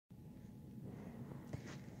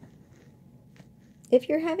If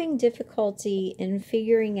you're having difficulty in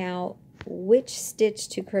figuring out which stitch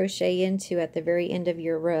to crochet into at the very end of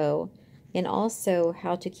your row, and also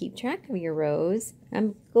how to keep track of your rows,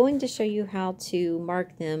 I'm going to show you how to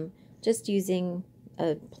mark them just using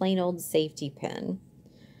a plain old safety pin.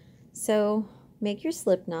 So make your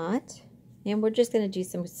slip knot, and we're just going to do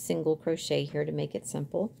some single crochet here to make it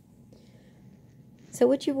simple. So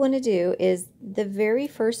what you want to do is the very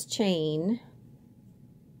first chain,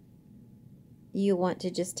 you want to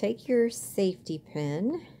just take your safety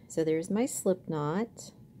pin. So there's my slip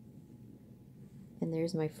knot, and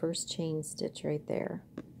there's my first chain stitch right there.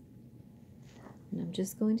 And I'm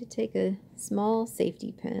just going to take a small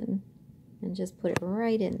safety pin and just put it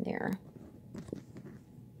right in there.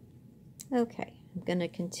 Okay, I'm going to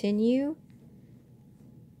continue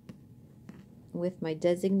with my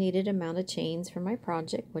designated amount of chains for my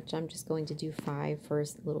project, which I'm just going to do 5 for a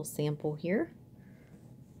little sample here.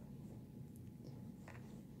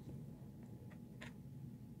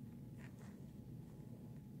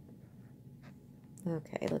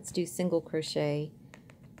 Okay, let's do single crochet.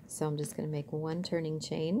 So I'm just going to make 1 turning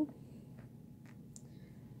chain.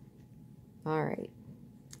 Alright,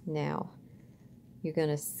 now you're going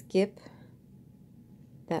to skip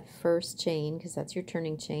that first chain because that's your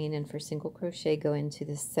turning chain, and for single crochet go into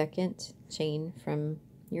the second chain from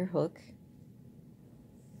your hook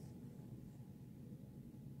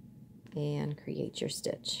and create your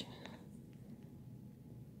stitch.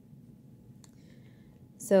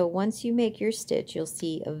 So once you make your stitch, you'll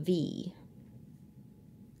see a V,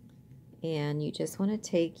 and you just want to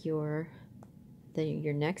take your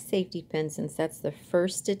next safety pin, since that's the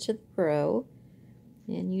first stitch of the row,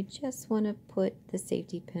 and you just want to put the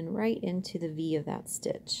safety pin right into the V of that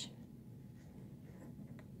stitch.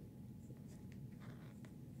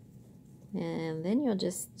 And then you'll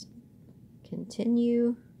just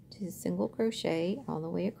continue to single crochet all the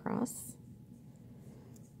way across.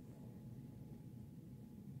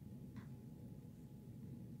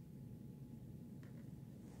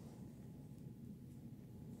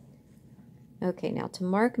 Okay, now to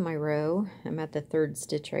mark my row, I'm at the 3rd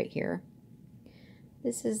stitch right here.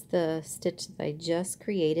 This is the stitch that I just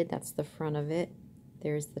created. That's the front of it.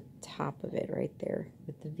 There's the top of it right there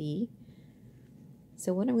with the V.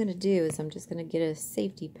 So what I'm going to do is I'm just going to get a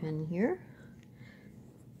safety pin here,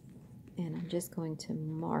 and I'm just going to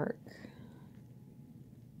mark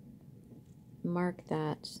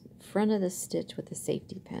that front of the stitch with the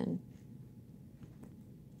safety pin.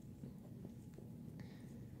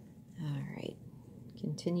 Alright,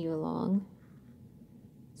 continue along.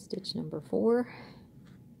 Stitch number 4.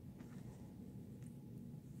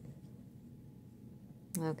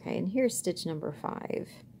 Okay, and here's stitch number 5.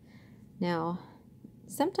 Now,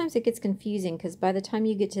 sometimes it gets confusing because by the time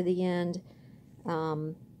you get to the end,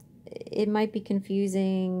 it might be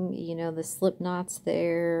confusing, you know, the slip knots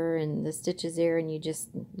there and the stitches there, and you just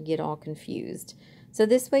get all confused. So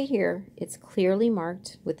this way here, it's clearly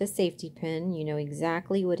marked with a safety pin. You know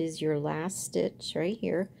exactly what is your last stitch right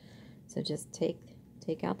here. So just take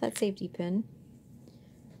out that safety pin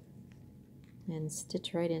and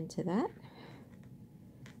stitch right into that.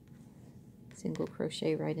 Single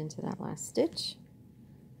crochet right into that last stitch.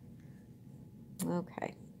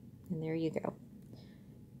 Okay, and there you go.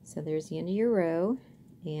 So there's the end of your row,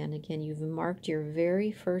 and again you've marked your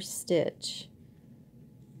very first stitch.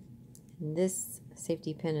 And this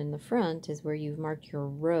safety pin in the front is where you've marked your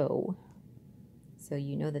row, so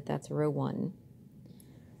you know that that's row 1.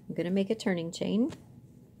 I'm going to make a turning chain,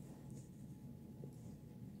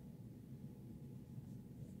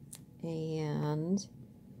 and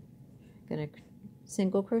I'm going to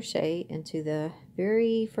single crochet into the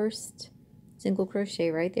very first single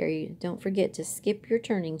crochet right there. You don't forget to skip your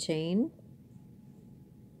turning chain,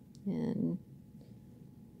 and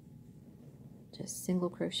just single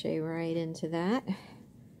crochet right into that.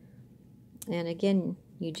 And again,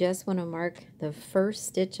 you just want to mark the first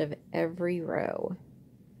stitch of every row.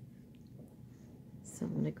 So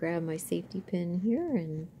I'm going to grab my safety pin here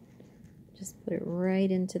and just put it right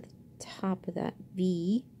into the top of that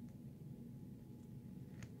V,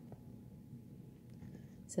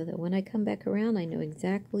 so that when I come back around I know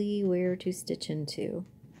exactly where to stitch into.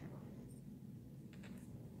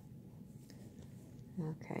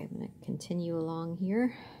 Okay, I'm going to continue along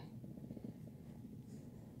here.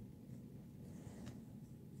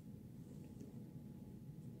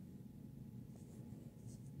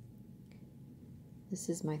 This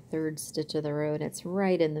is my 3rd stitch of the row, and it's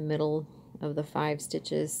right in the middle of the 5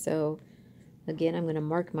 stitches. So again, I'm going to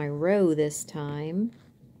mark my row this time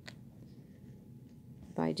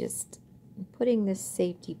by just putting this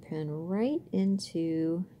safety pin right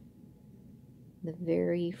into the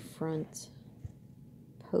very front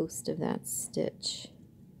post of that stitch.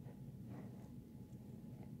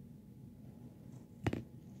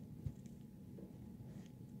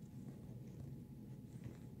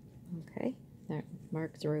 Okay, that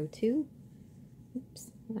marks row 2.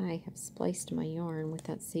 Oops, I have spliced my yarn with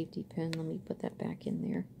that safety pin. Let me put that back in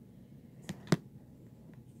there.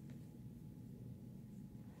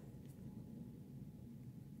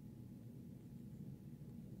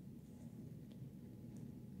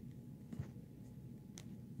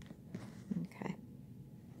 Okay.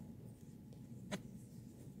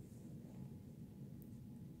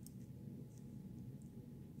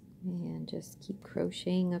 And just keep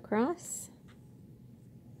crocheting across.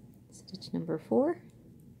 Stitch number 4.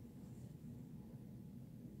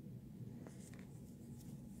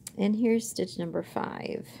 And here's stitch number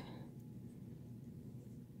 5.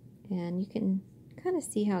 And you can kind of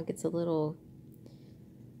see how it gets a little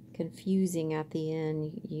confusing at the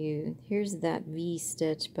end. Here's that V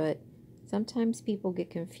stitch, but sometimes people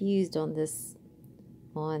get confused on this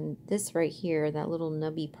right here, that little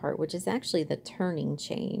nubby part, which is actually the turning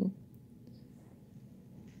chain.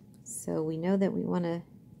 So we know that we want to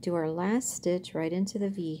do our last stitch right into the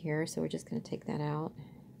V here, so we're just going to take that out.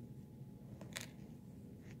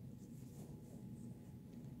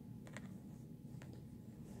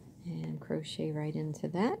 And crochet right into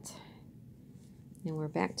that. And we're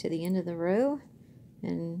back to the end of the row.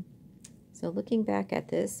 And so looking back at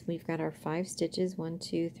this, we've got our 5 stitches, 1,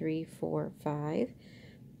 2, 3, 4, 5.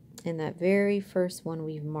 And that very first one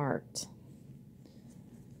we've marked.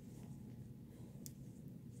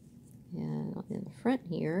 And in the front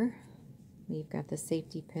here, we've got the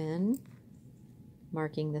safety pin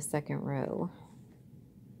marking the second row.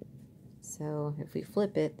 So if we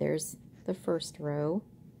flip it, there's the first row.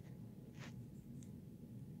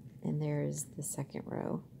 And there's the second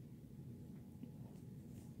row.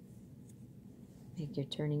 Make your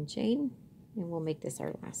turning chain, and we'll make this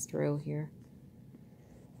our last row here.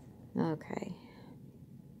 Okay,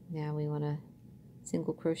 now we want to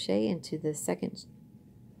single crochet into the second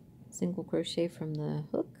single crochet from the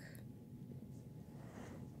hook.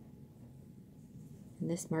 And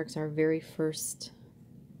this marks our very first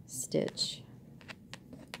stitch.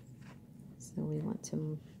 So we want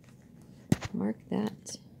to mark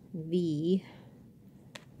that V.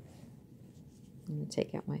 I'm going to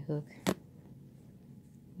take out my hook. I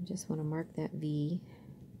just want to mark that V.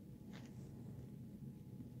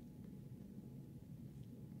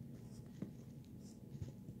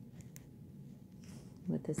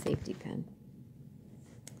 With the safety pin.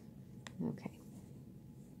 Okay.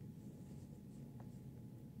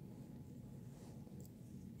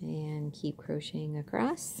 And keep crocheting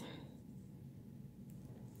across.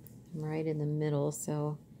 I'm right in the middle,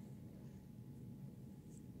 so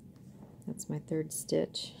that's my third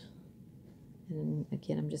stitch. And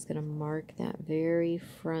again, I'm just going to mark that very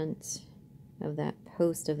front of that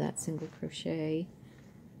post of that single crochet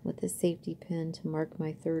with the safety pin to mark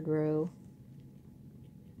my third row.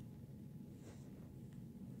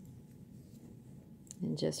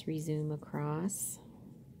 And just resume across.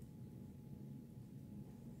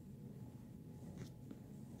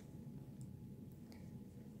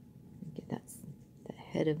 Get the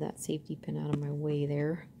head of that safety pin out of my way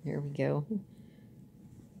there. There we go.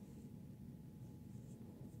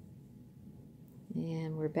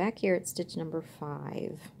 And we're back here at stitch number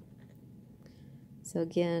 5. So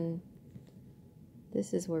again,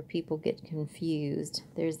 this is where people get confused.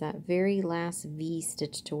 There's that very last V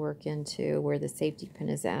stitch to work into where the safety pin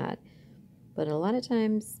is at. But a lot of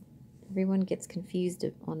times everyone gets confused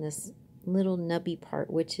on this little nubby part,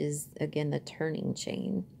 which is again the turning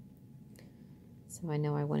chain. So I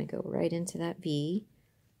know I want to go right into that V.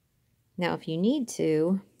 Now if you need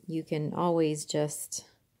to, you can always just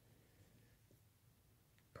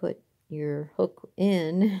put your hook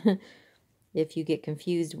in if you get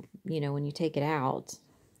confused, you know, when you take it out.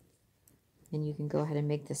 And you can go ahead and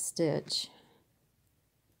make the stitch.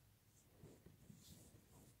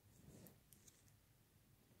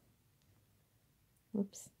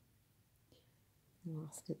 Whoops.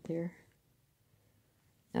 Lost it there.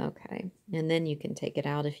 Okay. And then you can take it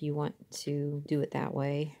out if you want to do it that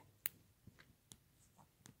way.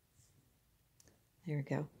 There we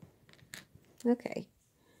go. Okay.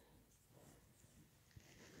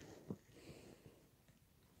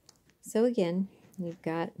 So again, you've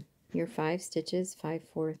got your 5 stitches, 5,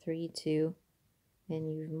 4, 3, 2,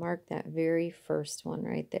 and you've marked that very first one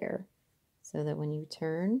right there, so that when you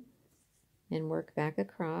turn and work back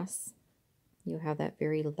across, you have that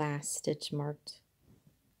very last stitch marked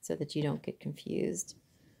so that you don't get confused.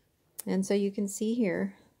 And so you can see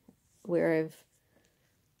here where I've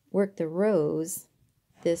work the rows,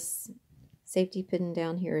 this safety pin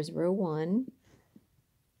down here is row 1,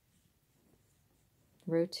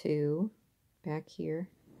 row 2, back here,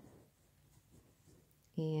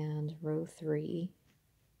 and row 3,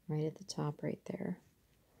 right at the top right there.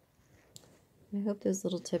 I hope those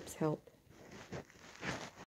little tips help.